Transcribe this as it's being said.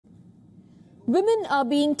Women are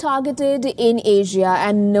being targeted in Asia,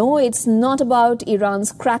 and no, it's not about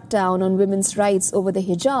Iran's crackdown on women's rights over the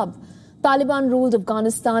hijab. Taliban-ruled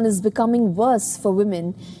Afghanistan is becoming worse for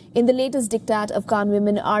women. In the latest diktat, Afghan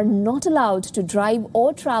women are not allowed to drive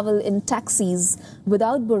or travel in taxis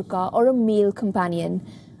without burqa or a male companion.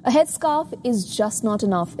 A headscarf is just not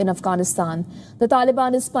enough in Afghanistan. The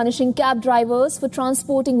Taliban is punishing cab drivers for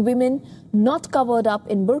transporting women not covered up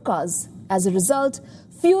in burqas. As a result,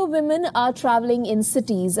 fewer women are traveling in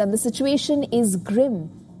cities and the situation is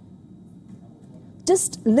grim.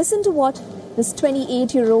 Just listen to what this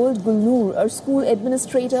 28-year-old Gulnoor, a school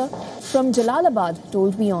administrator from Jalalabad,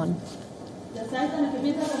 told WION.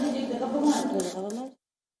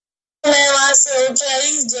 मैं वहाँ से होके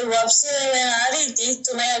आई, जब वापसी में मैं आ रही थी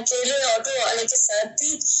तो मैं अकेले ऑटो वाले के साथ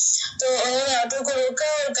थी। तो उन्होंने ऑटो को रोका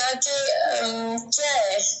और कहा कि क्या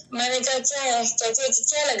है? मैंने कहा क्या है? कहते हैं कि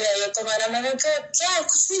क्या लग रहा है ये तुम्हारा? मैंने कहा क्या,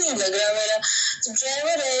 कुछ भी नहीं लग रहा मेरा। तो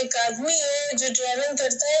ड्राइवर है, एक आदमी है जो ड्राइविंग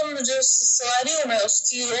करता है, मुझे सवारी है मैं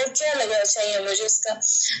उसकी, और क्या लगना चाहिए मुझे इसका?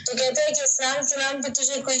 तो कहता है कि इस्लाम के नाम पे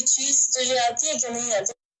तुझे कोई चीज तुझे आती है कि नहीं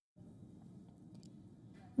आती?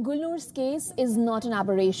 Gulnoor's case is not an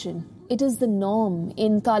aberration. It is the norm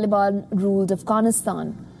in Taliban-ruled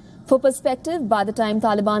Afghanistan. For perspective, by the time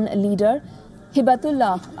Taliban leader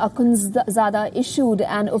Hibatullah Akhundzada issued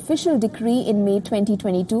an official decree in May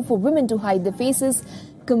 2022 for women to hide their faces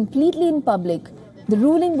completely in public, the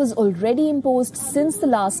ruling was already imposed since the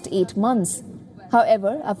last 8 months.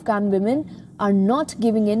 However, Afghan women are not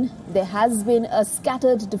giving in. There has been a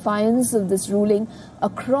scattered defiance of this ruling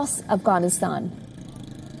across Afghanistan.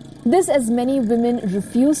 This as many women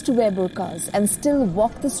refuse to wear burqas and still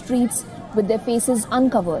walk the streets with their faces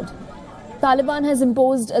uncovered. Taliban has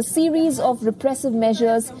imposed a series of repressive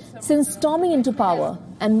measures since storming into power,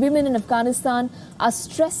 and women in Afghanistan are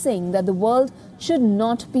stressing that the world should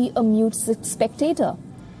not be a mute spectator.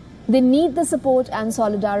 They need the support and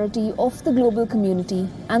solidarity of the global community,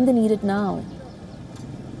 and they need it now.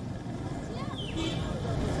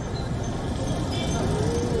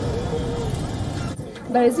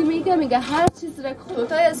 برای میگه هر چیز را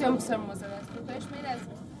کوتاه از یا مسلم